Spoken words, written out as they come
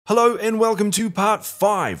Hello and welcome to part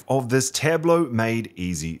 5 of this Tableau Made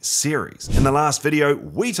Easy series. In the last video,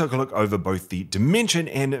 we took a look over both the dimension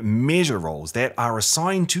and measure roles that are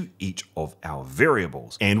assigned to each of our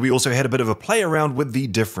variables. And we also had a bit of a play around with the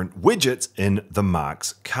different widgets in the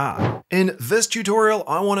marks card. In this tutorial,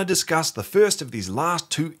 I want to discuss the first of these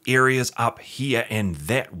last two areas up here, and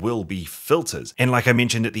that will be filters. And like I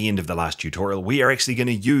mentioned at the end of the last tutorial, we are actually going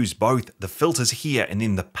to use both the filters here and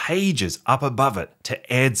then the pages up above it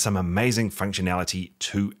to add some amazing functionality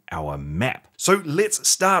to our map. So let's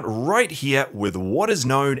start right here with what is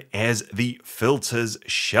known as the filters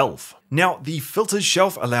shelf. Now, the filters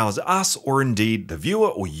shelf allows us, or indeed the viewer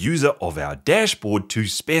or user of our dashboard, to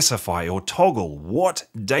specify or toggle what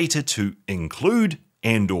data to include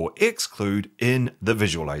and or exclude in the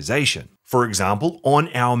visualization. For example, on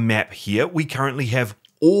our map here, we currently have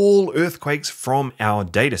all earthquakes from our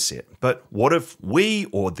dataset. But what if we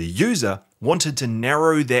or the user wanted to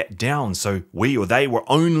narrow that down so we or they were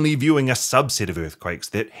only viewing a subset of earthquakes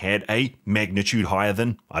that had a magnitude higher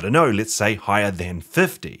than, I don't know, let's say higher than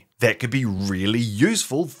 50. That could be really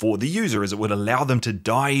useful for the user, as it would allow them to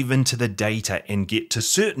dive into the data and get to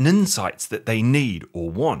certain insights that they need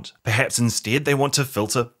or want. Perhaps instead they want to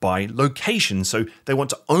filter by location, so they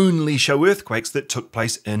want to only show earthquakes that took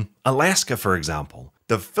place in Alaska, for example.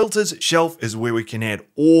 The filters shelf is where we can add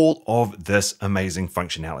all of this amazing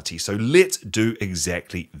functionality. So let's do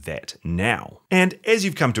exactly that now. And as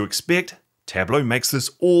you've come to expect, Tableau makes this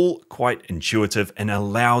all quite intuitive and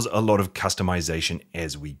allows a lot of customization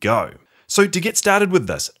as we go. So to get started with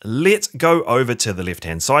this, let's go over to the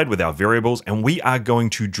left-hand side with our variables, and we are going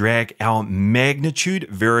to drag our magnitude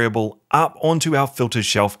variable up onto our filters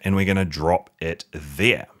shelf, and we're going to drop it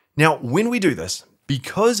there. Now, when we do this,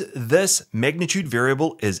 because this magnitude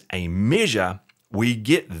variable is a measure, we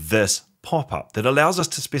get this pop-up that allows us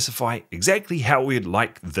to specify exactly how we'd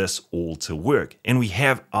like this all to work. And we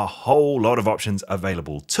have a whole lot of options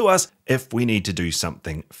available to us if we need to do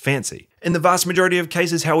something fancy. In the vast majority of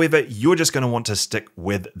cases, however, you're just going to want to stick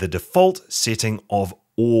with the default setting of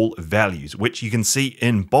all values, which you can see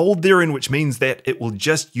in bold there, and which means that it will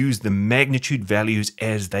just use the magnitude values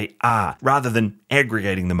as they are, rather than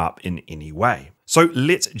aggregating them up in any way. So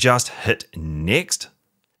let's just hit next.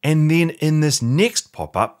 And then in this next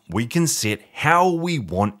pop-up, we can set how we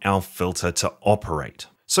want our filter to operate.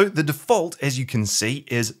 So the default, as you can see,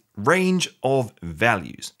 is range of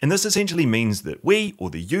values. And this essentially means that we or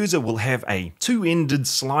the user will have a two-ended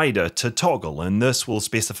slider to toggle, and this will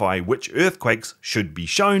specify which earthquakes should be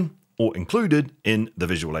shown or included in the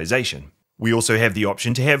visualization. We also have the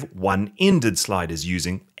option to have one-ended sliders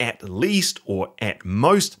using at least or at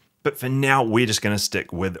most, but for now we're just going to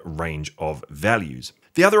stick with range of values.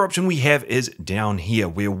 The other option we have is down here,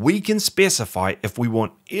 where we can specify if we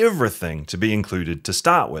want everything to be included to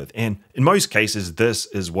start with. And in most cases, this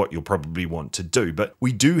is what you'll probably want to do, but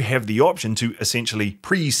we do have the option to essentially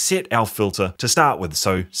preset our filter to start with.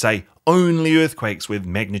 So say only earthquakes with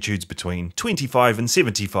magnitudes between 25 and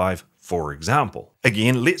 75, for example.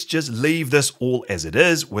 Again, let's just leave this all as it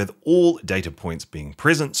is with all data points being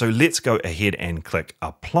present. So let's go ahead and click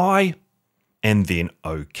apply and then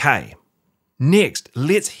OK. Next,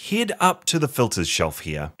 let's head up to the filters shelf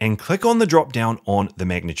here and click on the drop down on the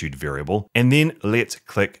magnitude variable, and then let's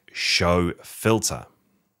click show filter.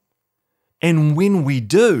 And when we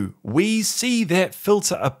do, we see that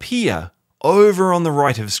filter appear over on the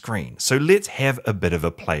right of screen. So let's have a bit of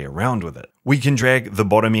a play around with it. We can drag the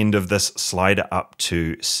bottom end of this slider up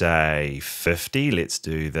to, say, 50. Let's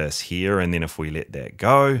do this here, and then if we let that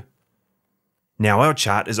go, now our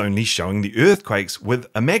chart is only showing the earthquakes with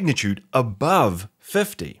a magnitude above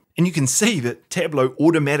 50. And you can see that Tableau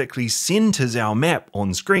automatically centers our map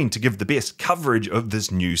on screen to give the best coverage of this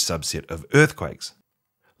new subset of earthquakes.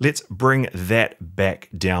 Let's bring that back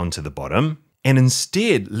down to the bottom. And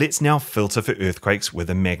instead, let's now filter for earthquakes with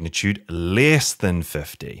a magnitude less than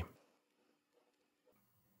 50.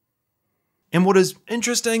 And what is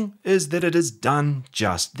interesting is that it has done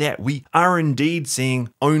just that. We are indeed seeing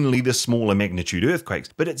only the smaller magnitude earthquakes,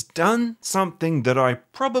 but it's done something that I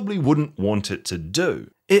probably wouldn't want it to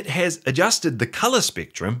do. It has adjusted the color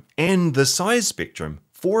spectrum and the size spectrum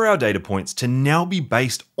for our data points to now be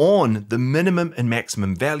based on the minimum and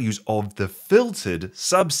maximum values of the filtered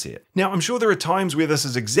subset. Now, I'm sure there are times where this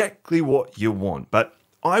is exactly what you want, but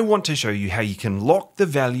I want to show you how you can lock the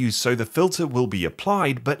values so the filter will be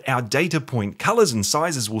applied, but our data point colors and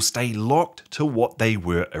sizes will stay locked to what they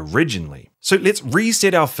were originally. So let's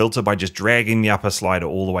reset our filter by just dragging the upper slider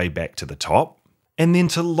all the way back to the top. And then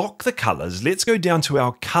to lock the colors, let's go down to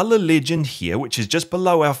our color legend here, which is just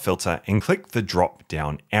below our filter, and click the drop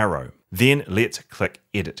down arrow. Then let's click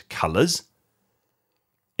Edit Colors.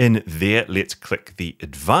 In there, let's click the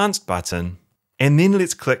Advanced button, and then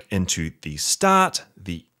let's click into the Start,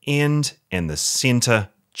 the End, and the Center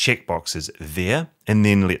checkboxes there, and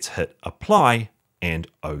then let's hit Apply and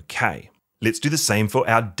OK. Let's do the same for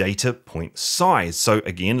our data point size. So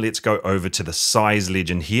again, let's go over to the size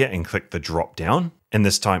legend here and click the drop down. And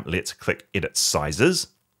this time let's click Edit Sizes.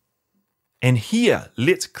 And here,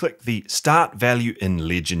 let's click the Start Value in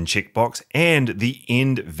Legend checkbox and the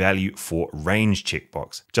End Value for Range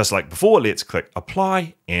checkbox. Just like before, let's click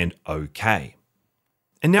Apply and OK.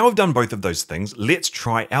 And now we've done both of those things, let's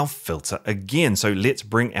try our filter again. So let's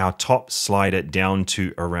bring our top slider down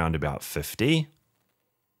to around about 50.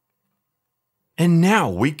 And now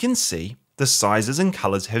we can see the sizes and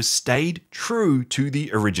colors have stayed true to the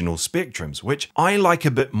original spectrums, which I like a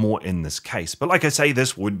bit more in this case. But like I say,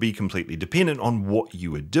 this would be completely dependent on what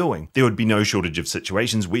you were doing. There would be no shortage of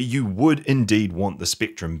situations where you would indeed want the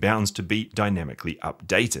spectrum bounds to be dynamically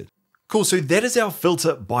updated. Cool, so that is our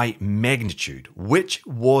filter by magnitude, which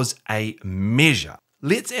was a measure.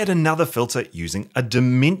 Let's add another filter using a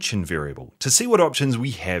dimension variable to see what options we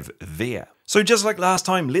have there. So just like last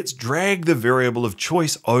time, let's drag the variable of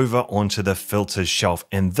choice over onto the filters shelf.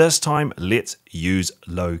 And this time, let's use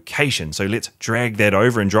location. So let's drag that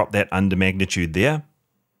over and drop that under magnitude there.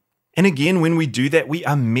 And again, when we do that, we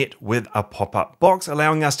are met with a pop-up box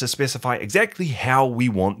allowing us to specify exactly how we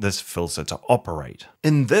want this filter to operate.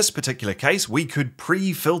 In this particular case, we could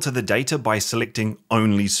pre-filter the data by selecting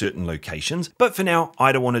only certain locations, but for now,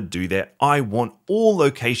 I don't want to do that. I want all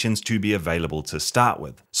locations to be available to start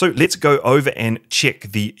with. So let's go over and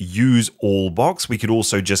check the Use All box. We could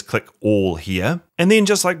also just click All here. And then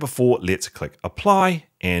just like before, let's click Apply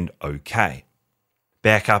and OK.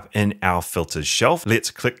 Back up in our filters shelf, let's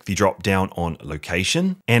click the drop down on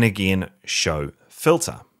location and again show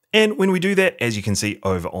filter. And when we do that, as you can see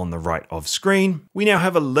over on the right of screen, we now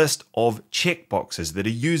have a list of checkboxes that a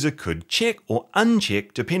user could check or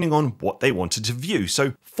uncheck depending on what they wanted to view.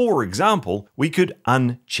 So for example, we could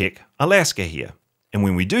uncheck Alaska here. And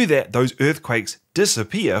when we do that, those earthquakes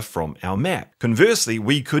disappear from our map. Conversely,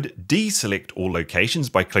 we could deselect all locations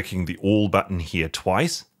by clicking the All button here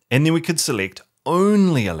twice, and then we could select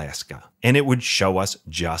only Alaska, and it would show us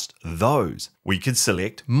just those. We could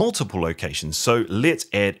select multiple locations. So let's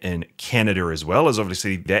add in Canada as well, as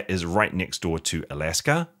obviously that is right next door to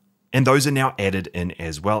Alaska. And those are now added in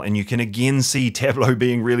as well. And you can again see Tableau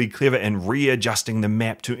being really clever and readjusting the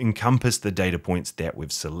map to encompass the data points that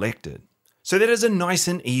we've selected. So that is a nice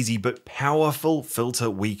and easy but powerful filter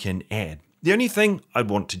we can add. The only thing I'd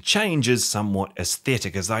want to change is somewhat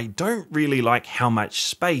aesthetic, as I don't really like how much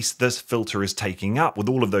space this filter is taking up with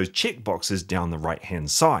all of those checkboxes down the right hand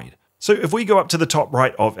side. So if we go up to the top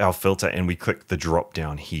right of our filter and we click the drop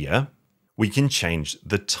down here, we can change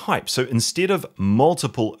the type. So instead of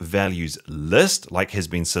multiple values list, like has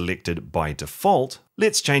been selected by default,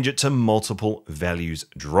 let's change it to multiple values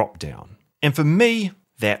drop down. And for me,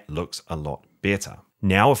 that looks a lot better.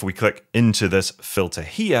 Now, if we click into this filter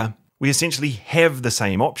here, we essentially have the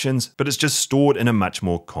same options, but it's just stored in a much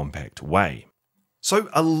more compact way. So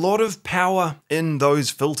a lot of power in those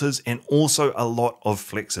filters and also a lot of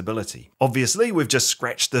flexibility. Obviously, we've just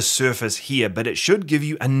scratched the surface here, but it should give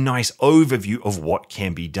you a nice overview of what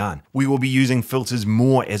can be done. We will be using filters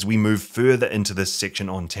more as we move further into this section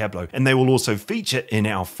on Tableau, and they will also feature in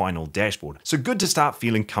our final dashboard. So good to start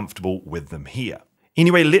feeling comfortable with them here.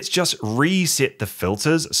 Anyway, let's just reset the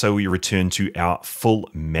filters so we return to our full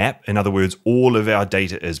map. In other words, all of our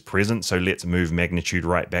data is present. So let's move magnitude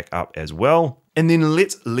right back up as well. And then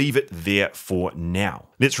let's leave it there for now.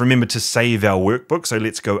 Let's remember to save our workbook. So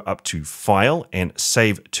let's go up to File and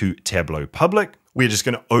Save to Tableau Public. We're just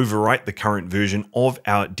going to overwrite the current version of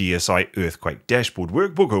our DSI Earthquake Dashboard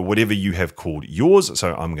Workbook, or whatever you have called yours.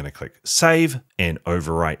 So I'm going to click Save and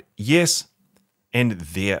overwrite Yes. And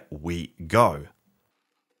there we go.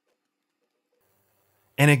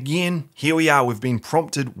 And again, here we are, we've been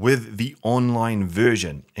prompted with the online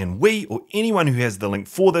version, and we or anyone who has the link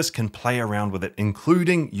for this can play around with it,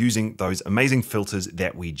 including using those amazing filters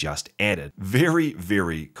that we just added. Very,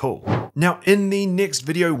 very cool. Now, in the next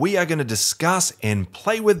video, we are going to discuss and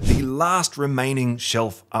play with the last remaining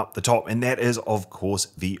shelf up the top, and that is, of course,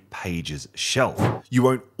 the Pages shelf. You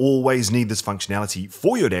won't always need this functionality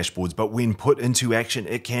for your dashboards, but when put into action,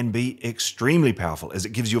 it can be extremely powerful as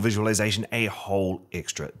it gives your visualization a whole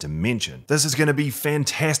extra dimension. This is going to be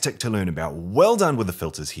fantastic to learn about. Well done with the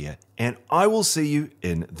filters here, and I will see you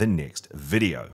in the next video.